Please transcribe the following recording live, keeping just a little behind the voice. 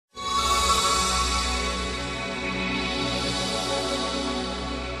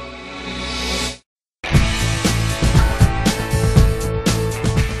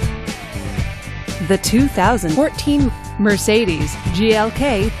the 2014 Mercedes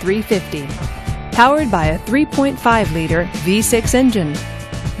GLK 350. Powered by a 3.5-liter V6 engine,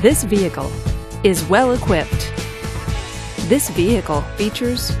 this vehicle is well equipped. This vehicle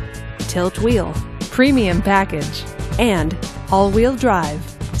features tilt wheel, premium package, and all-wheel drive.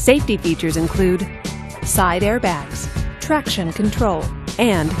 Safety features include side airbags, traction control,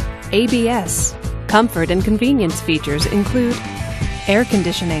 and ABS. Comfort and convenience features include air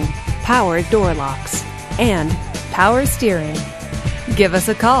conditioning, power door locks, and power steering. Give us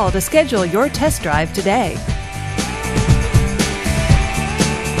a call to schedule your test drive today.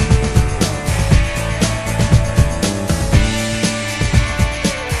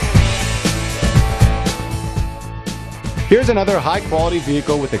 Here's another high-quality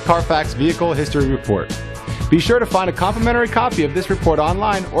vehicle with a Carfax Vehicle History Report. Be sure to find a complimentary copy of this report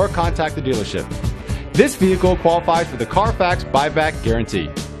online or contact the dealership. This vehicle qualifies for the Carfax Buyback Guarantee.